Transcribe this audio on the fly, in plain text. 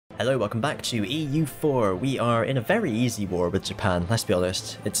Hello, welcome back to EU4. We are in a very easy war with Japan, let's be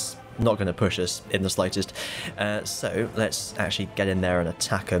honest. It's not going to push us in the slightest. So let's actually get in there and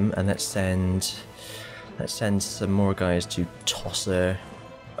attack them, and let's send some more guys to Tosser.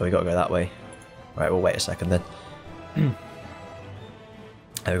 Oh, we got to go that way. Right, we'll wait a second then.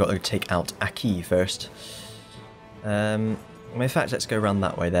 We've got to take out Aki first. In fact, let's go around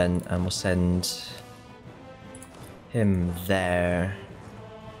that way then, and we'll send him there.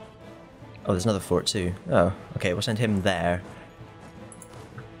 Oh, there's another fort too. Oh, okay, we'll send him there.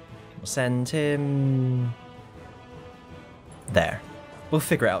 We'll send him there. We'll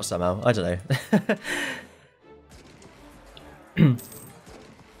figure it out somehow. I don't know.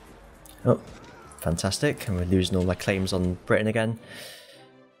 Oh, fantastic. And we're losing all my claims on Britain again.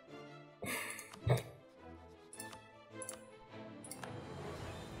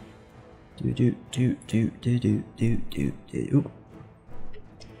 Do.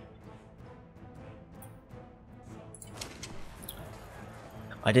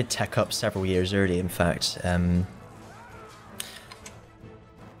 I did tech up several years early, in fact.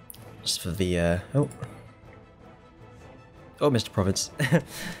 Just for the oh, Mr. Province.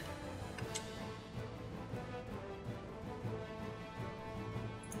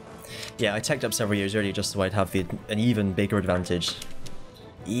 Yeah, I teched up several years early just so I'd have an even bigger advantage.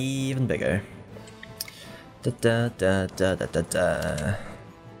 Even bigger.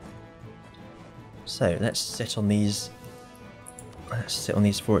 So let's sit on these. Let's sit on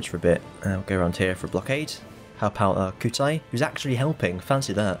these forts for a bit. I'll go around here for blockade. Help out Kutai, who's actually helping.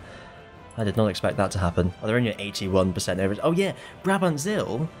 Fancy that. I did not expect that to happen. Oh, they're only at 81% over. Oh yeah,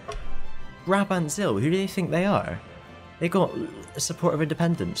 Brabant-Zil. Brabant-Zil, who do they think they are? They got support of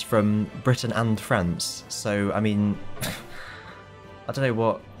independence from Britain and France. So, I mean, I don't know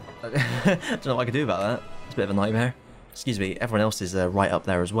what... I don't know what I can do about that. It's a bit of a nightmare. Excuse me, everyone else is right up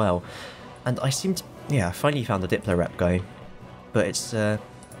there as well. And I seem to... Yeah, I finally found the Diplo rep guy. But it's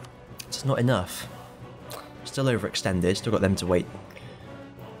not enough. Still overextended, still got them to wait.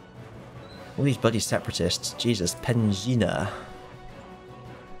 All these bloody separatists. Jesus, Penjina.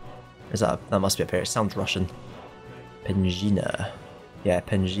 Is that must be up here, it sounds Russian. Penjina. Yeah,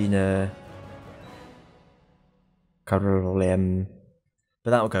 Penjina. Karolem.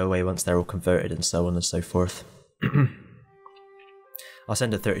 But that'll go away once they're all converted and so on and so forth. I'll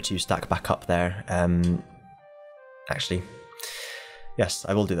send a 32 stack back up there. Actually. Yes,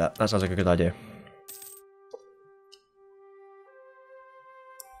 I will do that. That sounds like a good idea.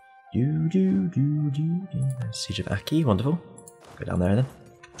 Siege of Aki, wonderful. Go down there then.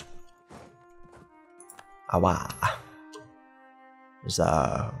 Awa.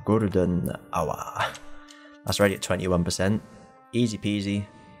 Gordon Awa. That's already at 21%. Easy peasy.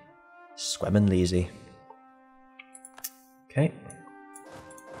 Squemmin' leasy. Okay.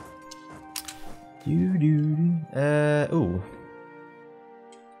 Ooh.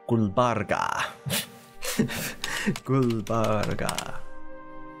 Gulbarga. Gulbarga.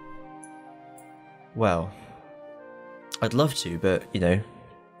 Well, I'd love to, but, you know.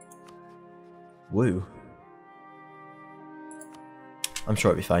 Woo. I'm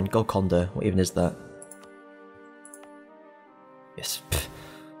sure it'll be fine. Golconda, what even is that? Yes.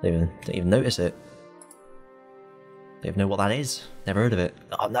 Don't even notice it. Don't even know what that is. Never heard of it.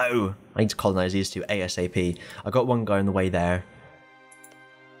 Oh no! I need to colonise these two ASAP. I got one guy on the way there.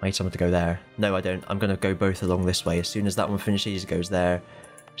 I need someone to go there. No, I don't. I'm going to go both along this way. As soon as that one finishes, he goes there.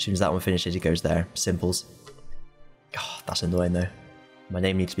 As soon as that one finishes, he goes there. Simples. God, that's annoying though. My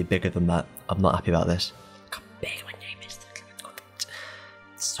name needs to be bigger than that. I'm not happy about this. Look how big my name is.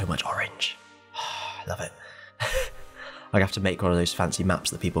 It's so much orange. I love it. I have to make one of those fancy maps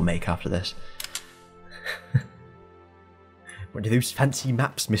that people make after this. What are those fancy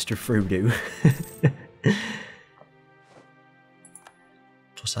maps, Mr. Frodo?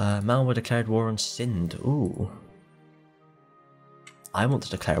 Malwa declared war on Sind. Ooh. I want to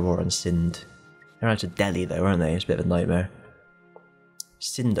declare war on Sind. They're out of Delhi though, aren't they? It's a bit of a nightmare.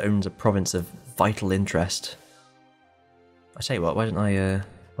 Sind owns a province of vital interest. I tell you what, why don't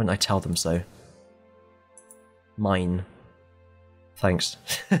I tell them so? Mine. Thanks.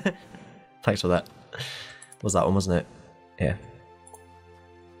 Thanks for that. Was that one, wasn't it? Yeah.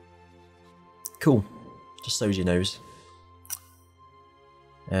 Cool. Just so you knows.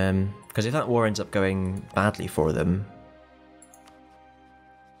 Because if that war ends up going badly for them...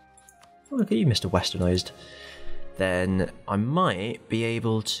 Oh, look at you, Mr. Westernised. Then I might be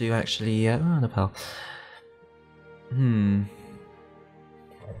able to actually... oh, Nepal.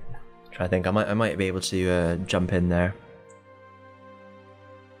 Try to think. I might be able to jump in there.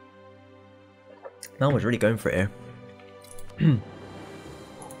 Malwa's really going for it here.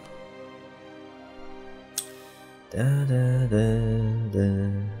 Da, da, da,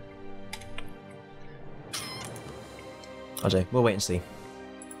 da. I don't know, we'll wait and see.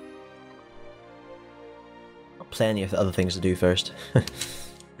 Got plenty of other things to do first.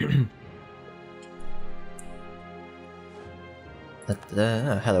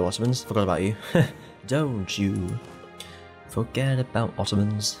 Hello Ottomans, forgot about you. Don't you forget about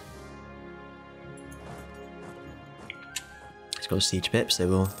Ottomans. It's got a siege pip, so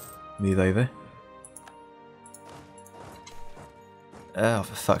we'll move over. Oh,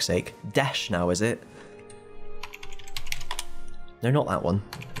 for fuck's sake. Dash now, is it? No, not that one.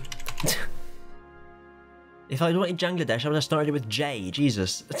 If I'd wanted Bangladesh, I would have started with J.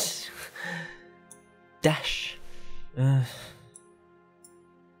 Jesus. Dash.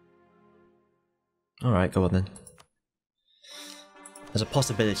 Alright, go on then. There's a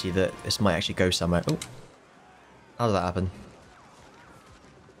possibility that this might actually go somewhere. Oh. How did that happen?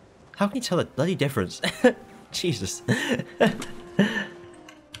 How can you tell the bloody difference? Jesus.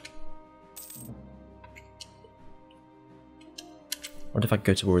 What if I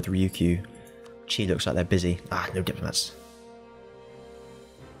go to war with Ryukyu? Chi looks like they're busy. Ah, no diplomats.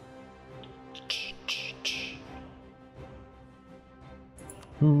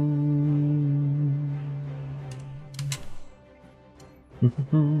 Won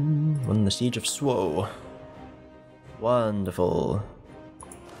the siege of Swo. Wonderful.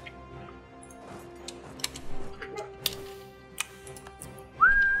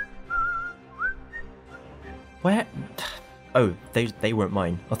 Where? Oh, they weren't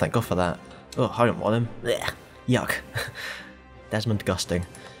mine. Oh, thank God for that. Oh, I don't want them. Blech. Yuck. Desmond Gusting.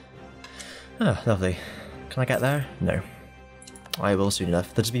 Oh, lovely. Can I get there? No. I will soon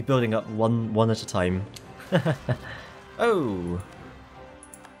enough. They'll just be building up one at a time. Oh.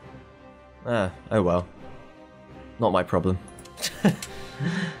 Oh well. Not my problem. I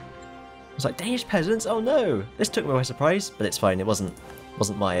was like, Danish peasants? Oh no! This took me by surprise, but it's fine. It wasn't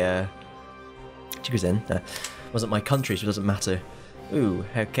my Chikuzen. No. Wasn't my country, so it doesn't matter. Ooh,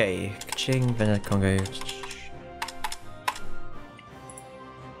 okay. Kaching, Venezuela, Congo.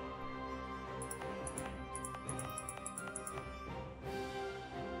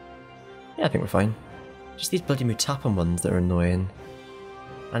 Yeah, I think we're fine. Just these bloody Mutapan ones that are annoying.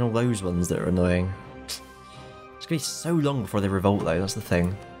 And all those ones that are annoying. It's gonna be so long before they revolt though, that's the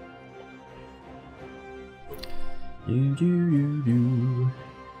thing.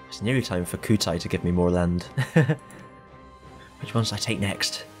 It's nearly time for Kutai to give me more land. Which ones do I take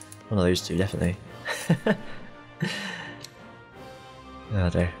next? One of those two, definitely. Oh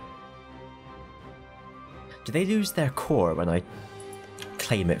dear. Do they lose their core when I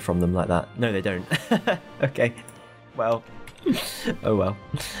claim it from them like that? No, they don't. Okay. Well. Oh well.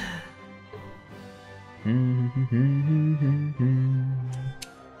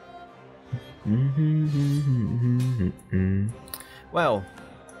 Well.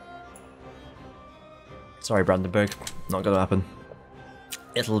 Sorry, Brandenburg. Not gonna happen.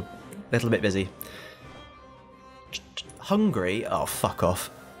 Little bit busy. Hungary? Oh, fuck off.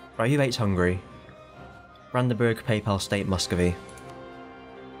 Right, who hates Hungary? Brandenburg, Papal State, Muscovy.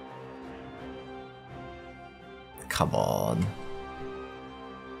 Come on.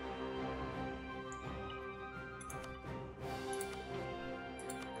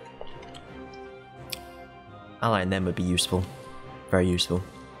 Allying them would be useful. Very useful.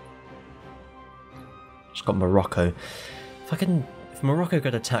 Just got Morocco. If Morocco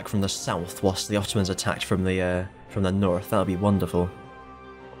could attack from the south whilst the Ottomans attacked from the north, that would be wonderful.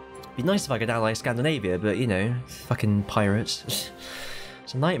 It'd be nice if I could ally Scandinavia, but you know, fucking pirates.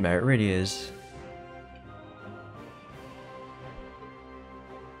 It's a nightmare, it really is.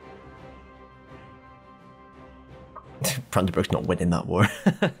 Brandenburg's not winning that war.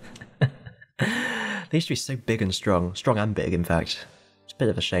 They used to be so big and strong. Strong and big, in fact. It's a bit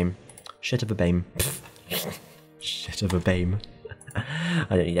of a shame. Shit of a bame. Shit of a bame. I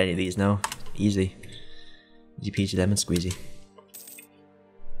don't need any of these now. Easy. Easy peasy lemon squeezy.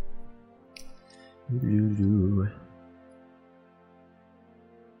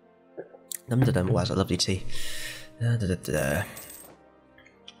 Dum-da-dum. Oh, that's a lovely tea. Da-da-da-da.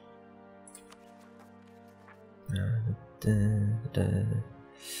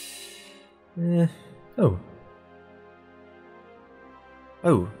 Oh.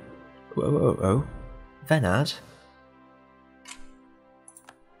 Oh. Oh. Venad?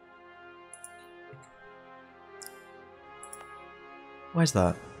 Where's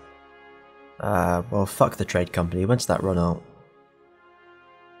that? Well, fuck the trade company. When's that run out?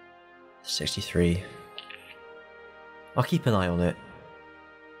 63. I'll keep an eye on it.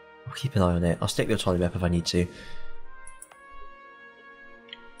 I'll stick the autonomy up if I need to.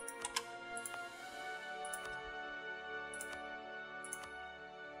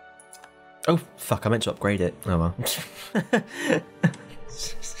 Oh, fuck, I meant to upgrade it. Oh well.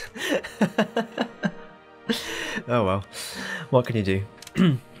 Oh well. What can you do?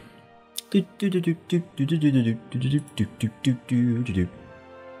 Oh,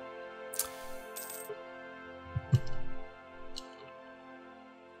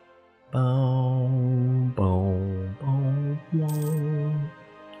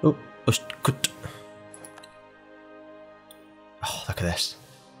 good. Oh, look at this.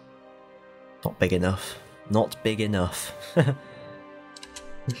 Not big enough. Not big enough.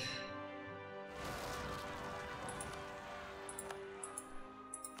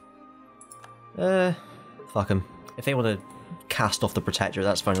 Fuck him. If they want to cast off the protector,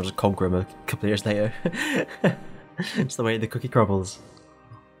 that's fine. I'll just conquer him a couple of years later. It's the way the cookie crumbles.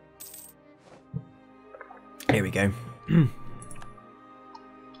 Here we go.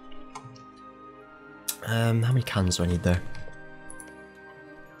 How many cannons do I need there?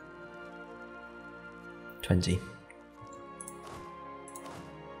 20.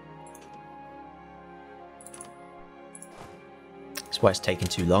 That's why it's taking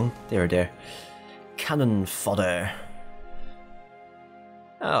too long. Dear oh dear. Cannon fodder.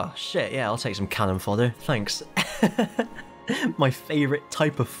 Oh shit, yeah, I'll take some cannon fodder. Thanks. My favourite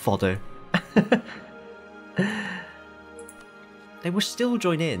type of fodder. They will still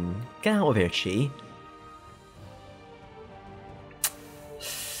join in. Get out of here, Chi.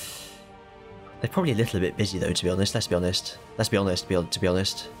 They're probably a little bit busy though, to be honest. Let's be honest. Let's be honest, to be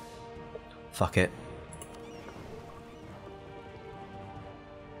honest. Fuck it.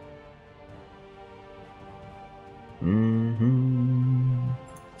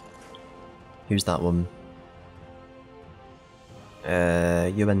 Who's that one?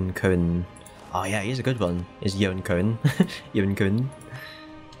 Ewan Cohen. Oh yeah, he's a good one. Is Ewan Cohen? Ewan Cohen.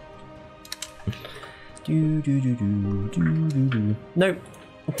 No.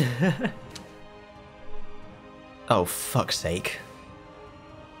 Oh fuck's sake!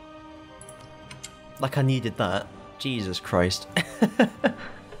 Like I needed that. Jesus Christ.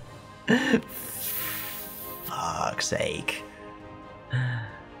 Fuck's sake.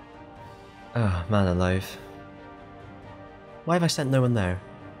 Oh, man alive. Why have I sent no one there?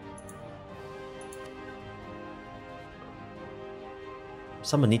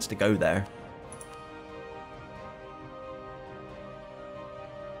 Someone needs to go there.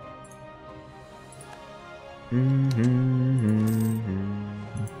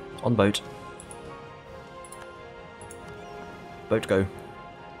 On boat. Boat go.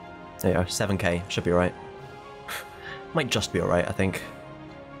 There you go, 7k. Should be alright. Might just be alright, I think.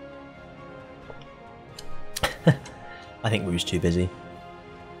 I think Wu's too busy.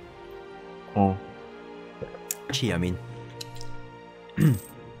 Oh. Chi, I mean.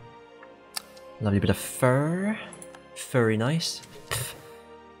 Lovely bit of fur. Furry nice. Pff.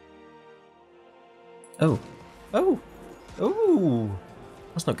 Oh. Oh! Oh!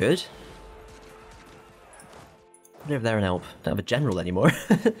 That's not good. Get over there and help. Don't have a general anymore.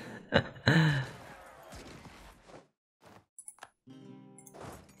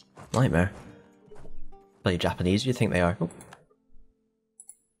 Nightmare. Bloody Japanese, you think they are? Oh.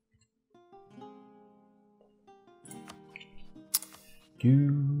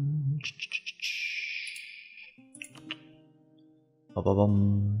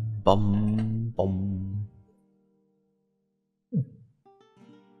 Bum bum bum.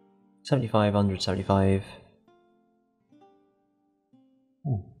 75, 175.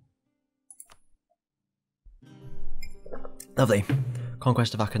 Ooh. Lovely.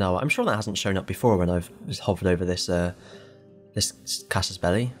 Conquest of Okinawa. I'm sure that hasn't shown up before when I've just hovered over this this Casus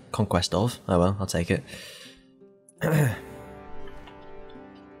Belli. Conquest of. Oh well, I'll take it.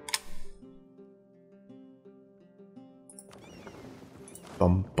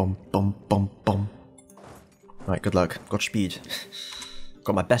 Bum bum bum bum bum. Right, good luck. Godspeed.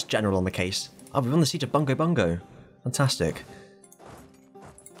 Got my best general on the case. Oh, we've won the siege of Bungo Bungo. Fantastic.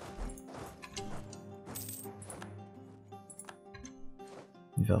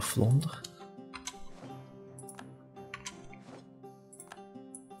 Vers Flandre.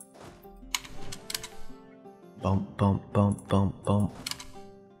 Bump, bump, bump, bump, bump.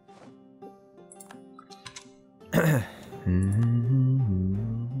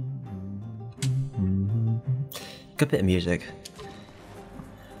 Good bit of music.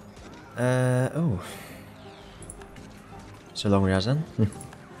 Oh. So long Razan.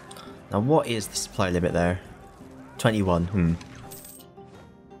 Now what is the supply limit there? 21.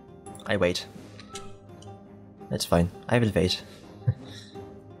 I wait. It's fine. I have evade.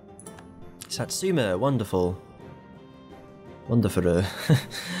 Satsuma, wonderful. Wonderful.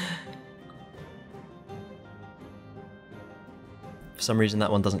 For some reason that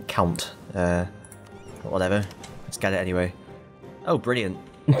one doesn't count. But whatever. Let's get it anyway. Oh, brilliant.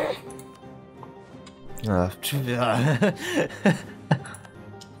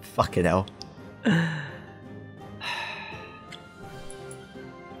 Fucking hell.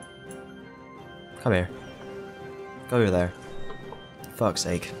 Come here. Go over there. Fuck's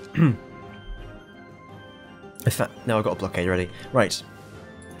sake. In fact, now I've got a blockade ready. Right.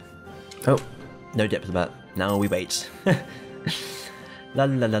 Oh, no diplomat. Now we wait. La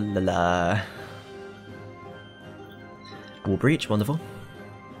la la la la. Wall breach, wonderful.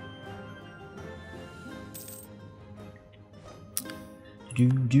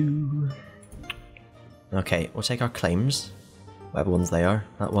 Okay, we'll take our claims. Whatever ones they are.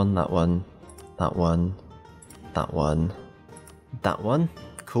 That one, that one, that one, that one, that one.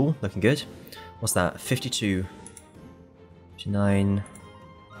 Cool, looking good. What's that? 52. 59.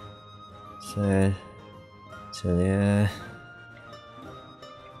 So yeah.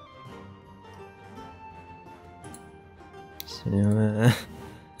 So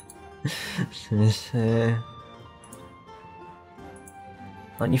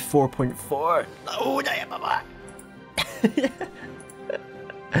 94.4. Oh, damn.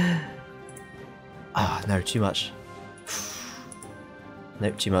 Ah, no, too much.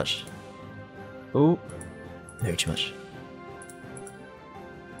 Nope, too much. Oh, no, too much.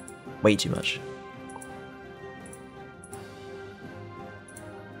 Way too much.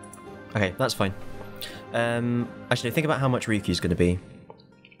 Okay, that's fine. Actually, think about how much Ryukyu's going to be.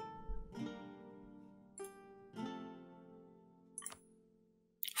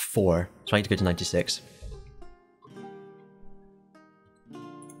 4. So I need to go to 96.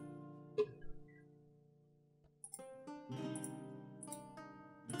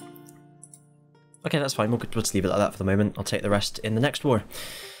 Okay, that's fine. We'll just leave it like that for the moment. I'll take the rest in the next war.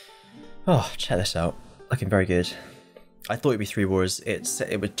 Oh, check this out. Looking very good. I thought it'd be 3 wars. It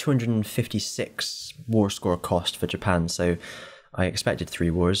was 256 war score cost for Japan, so I expected 3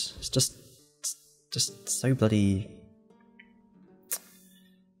 wars. It's just so bloody...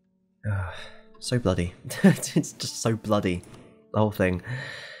 so bloody. It's just so bloody. The whole thing.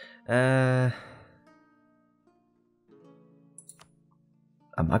 Amago.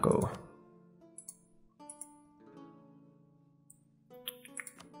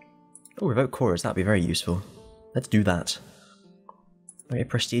 Oh, revoke cores, that'd be very useful. Let's do that. Do I get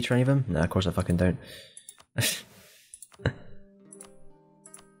prestige for any of them? No, of course I fucking don't.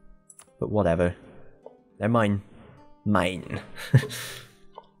 But whatever. They're mine. Mine.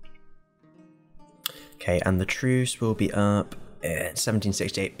 Okay, and the truce will be up at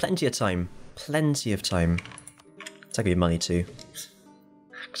 1768. Plenty of time. Plenty of time. I'll give you money too.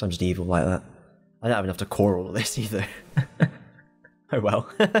 Because I'm just evil like that. I don't have enough to core all of this either. Oh well.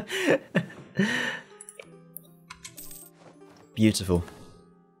 Beautiful.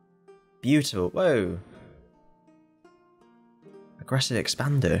 Beautiful. Whoa. Aggressive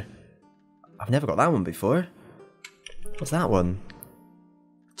expander. I've never got that one before. What's that one?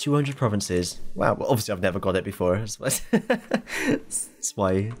 200 provinces. Wow, well obviously I've never got it before. That's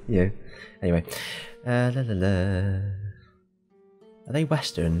why, yeah. Anyway. La la la. Are they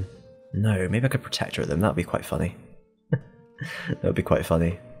Western? No, maybe I could protectorate them. That would be quite funny. That would be quite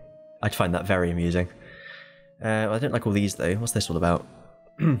funny. I'd find that very amusing. I don't like all these though. What's this all about?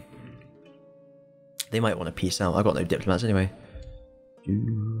 They might want to peace out. I've got no diplomats anyway.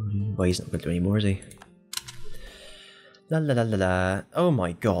 Well, he's not going to do any more, is he? La la la la la. Oh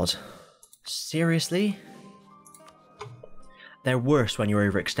my god. Seriously? They're worse when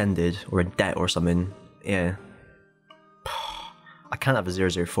you're overextended or in debt or something. Yeah. I can't have a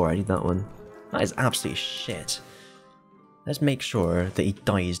 004. I need that one. That is absolutely shit. Let's make sure that he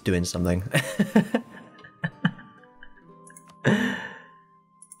dies doing something.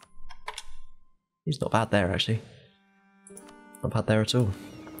 He's not bad there, actually. Not bad there at all.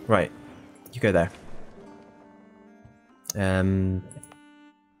 Right, you go there.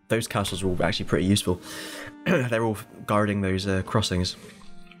 Those castles are all actually pretty useful. They're all guarding those crossings.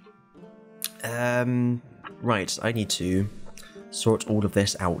 Right, I need to sort all of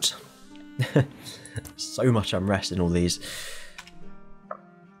this out. So much unrest in all these.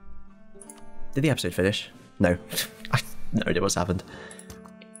 Did the episode finish? No. I have no idea what's happened.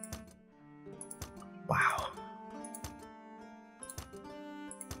 Wow.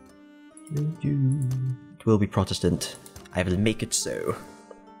 It will be Protestant. I will make it so.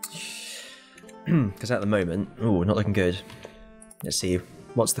 Because at the moment... ooh, not looking good. Let's see.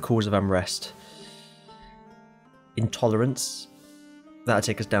 What's the cause of unrest? Intolerance. That'll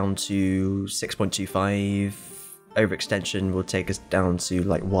take us down to 6.25. Overextension will take us down to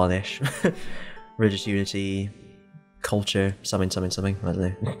like 1-ish. Religious unity. culture, something, I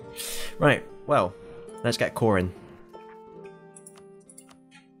don't know. Right, well, let's get core in.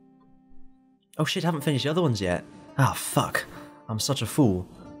 Oh shit, I haven't finished the other ones yet. Ah, fuck. I'm such a fool.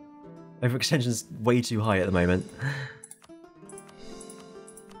 Overextension's way too high at the moment.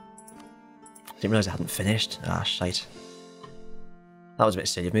 Didn't realise I hadn't finished. Ah, shite. That was a bit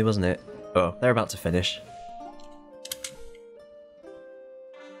silly of me, wasn't it? Oh, they're about to finish.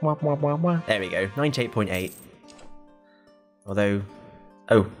 There we go, 98.8. Although...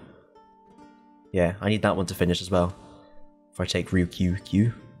 Oh. Yeah, I need that one to finish as well. If I take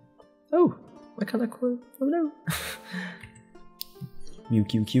Ryukyu. Oh, why can't I quote? Oh no.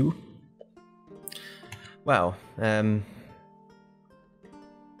 Ryukyu. Wow,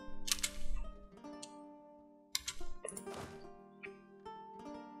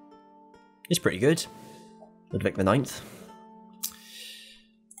 it's pretty good. Ludwig the Ninth.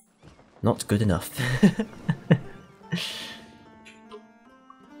 Not good enough.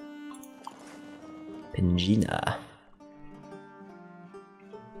 Pingina.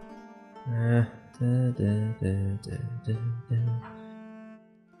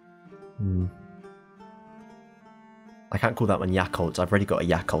 I can't call that one Yakult. I've already got a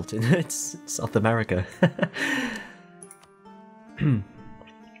Yakult in it's South America.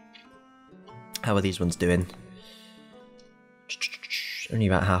 How are these ones doing? Only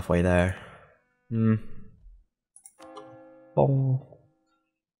about halfway there. Bong.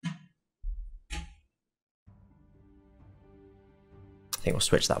 I think we'll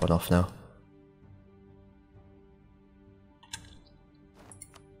switch that one off now.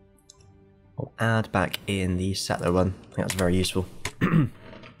 We'll add back in the settler one. I think that's very useful. Mwah,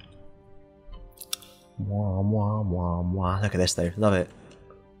 mwah, mwah, mwah. Look at this though, love it.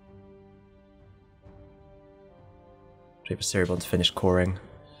 Wait for Cerebon to finish coring.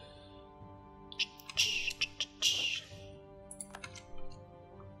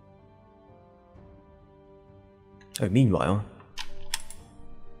 Oh, meanwhile,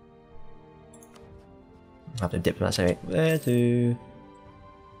 I have no diplomats anyway. Where to?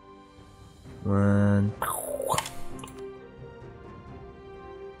 One.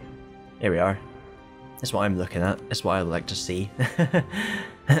 Here we are. That's what I'm looking at. That's what I like to see.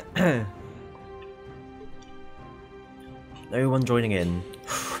 No one joining in.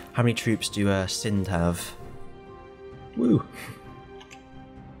 How many troops do Sind have? Woo!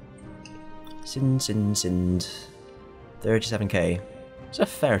 Sind. 37k. It's a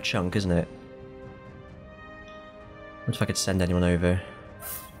fair chunk, isn't it? What if I could send anyone over?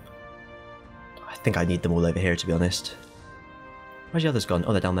 I think I need them all over here, to be honest. Where's the others gone?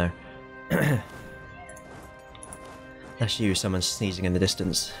 Oh, they're down there. That's you, someone sneezing in the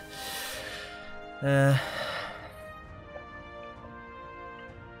distance. What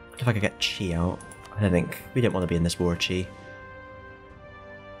if I could get Chi out? I don't think. We don't want to be in this war, Chi.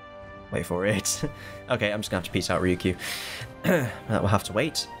 Wait for it. Okay, I'm just gonna have to peace out Ryukyu. That will have to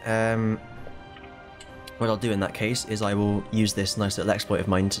wait. What I'll do in that case is I will use this nice little exploit of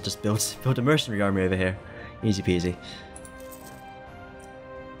mine to just build a mercenary army over here. Easy peasy.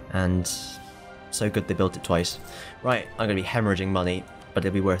 And so good they built it twice. Right, I'm gonna be hemorrhaging money, but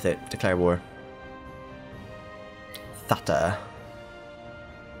it'll be worth it. Declare war. Thata.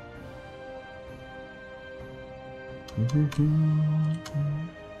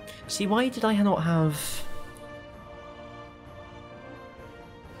 See, why did I not have...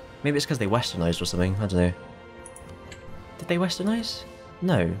 Maybe it's because they westernized or something, I don't know. Did they westernize?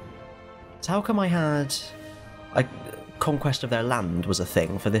 No. So how come I had... like, conquest of their land was a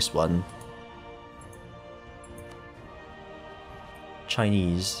thing for this one?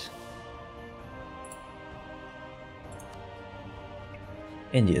 Chinese.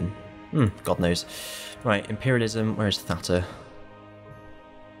 Indian. God knows. Right, imperialism, where's Thata?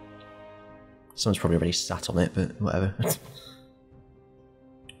 Someone's probably already sat on it, but whatever.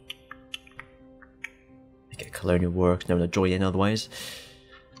 Make it a colonial war, because no one will join in otherwise.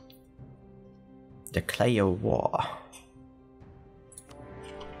 Declare war.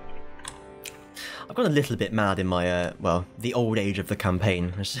 I've gone a little bit mad in my, well, the old age of the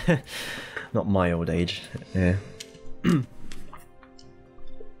campaign. Not my old age. Yeah.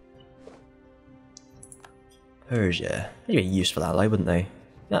 Persia. They'd be a useful ally, wouldn't they?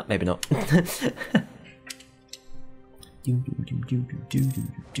 No, maybe not.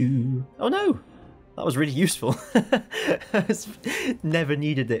 Oh no! That was really useful. I never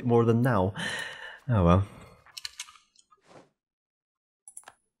needed it more than now. Oh well.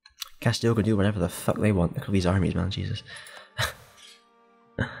 Castile can do whatever the fuck they want. Look at these armies, man, Jesus.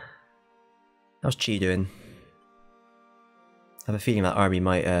 How's Chi doing? I have a feeling that army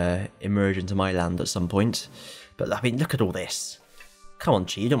might emerge into my land at some point. But, I mean, look at all this. Come on,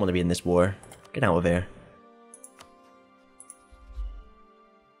 Chi, you don't want to be in this war. Get out of here.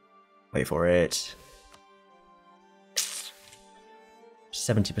 Wait for it.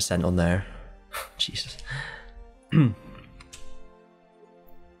 70% on there. Jesus.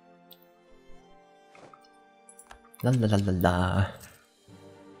 La la la la la.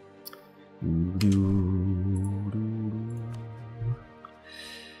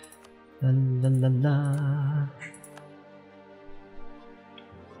 La la la la.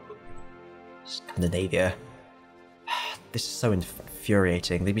 Scandinavia. This is so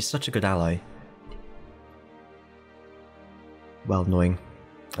infuriating. They'd be such a good ally. Well, annoying.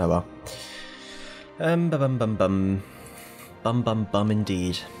 Oh well. Bum bum bum bum. Bum bum bum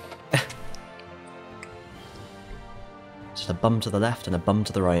indeed. Just a bum to the left and a bum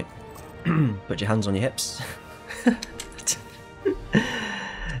to the right. Put your hands on your hips.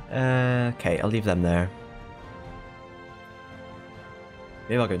 Okay, I'll leave them there.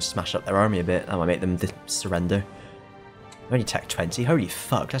 Maybe I'll go and smash up their army a bit. That might make them surrender. Only tech 20. Holy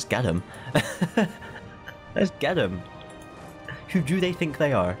fuck, let's get them. Let's get them. Who do they think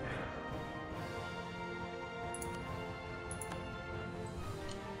they are?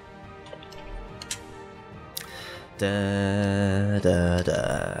 Da da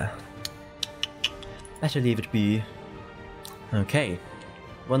da. Better leave it be. Okay.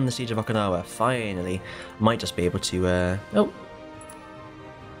 Won the Siege of Okinawa, finally. Might just be able to, oh.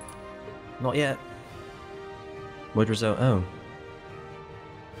 Not yet. Wood result, oh.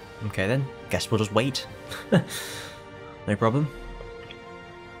 Okay then, guess we'll just wait. No problem.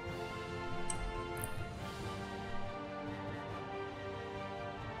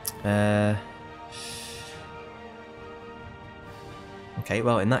 Okay,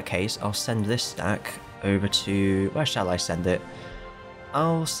 well in that case, I'll send this stack over to... Where shall I send it?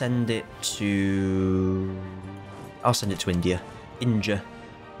 I'll send it to India. India.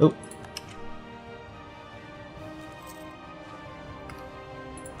 Oh.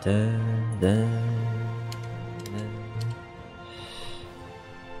 Da, da, da.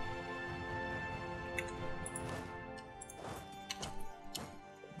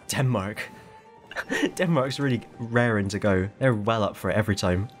 Denmark. Denmark's really raring to go. They're well up for it every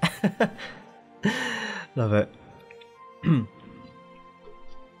time. Love it.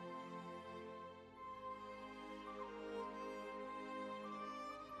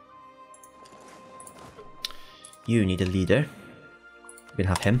 You need a leader. We can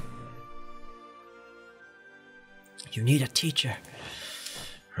have him. You need a teacher.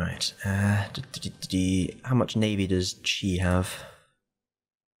 Right. How much navy does she have?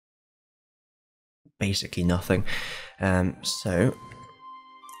 Basically nothing. So,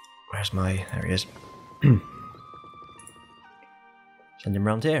 where's my... There he is. Send him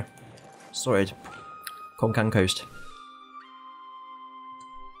round here. Sorted. Konkan Coast.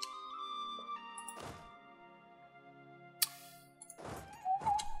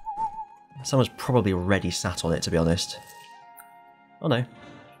 Someone's probably already sat on it, to be honest. Oh no.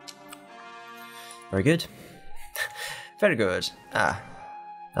 Very good. Very good. Ah.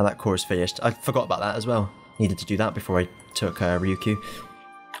 Now that core is finished. I forgot about that as well. Needed to do that before I took Ryukyu.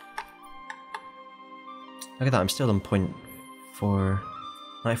 Look at that, I'm still on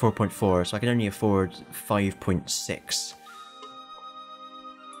 94.4, so I can only afford 5.6.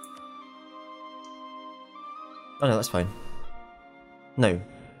 Oh no, that's fine. No,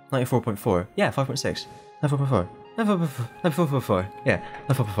 94.4. Yeah, 5.6. 94.4. 94.4. Yeah,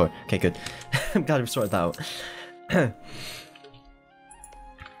 94.4. Okay, good. I'm glad we've sorted that out.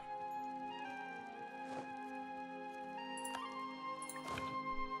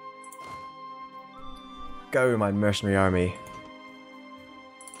 Go, my mercenary army.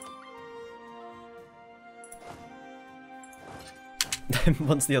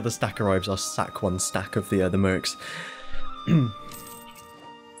 Once the other stack arrives, I'll sack one stack of the mercs.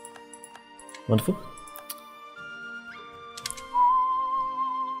 Wonderful.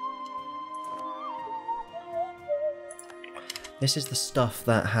 This is the stuff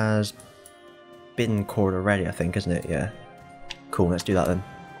that has been cored already, I think, isn't it? Yeah. Cool, let's do that then.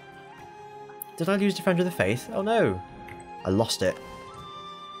 Did I lose Defender of the Faith? Oh no! I lost it.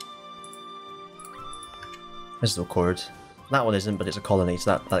 This is all cored. That one isn't, but it's a colony,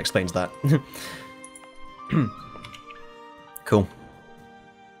 so that explains that. Cool.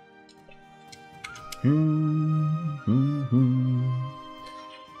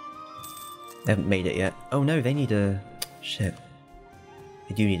 They haven't made it yet. Oh no, they need a... Shit.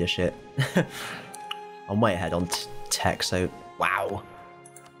 They do need a shit. I'm way ahead on tech, so... Wow.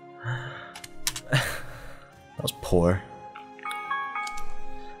 That was poor.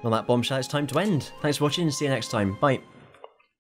 On that bombshell, it's time to end. Thanks for watching, see you next time. Bye.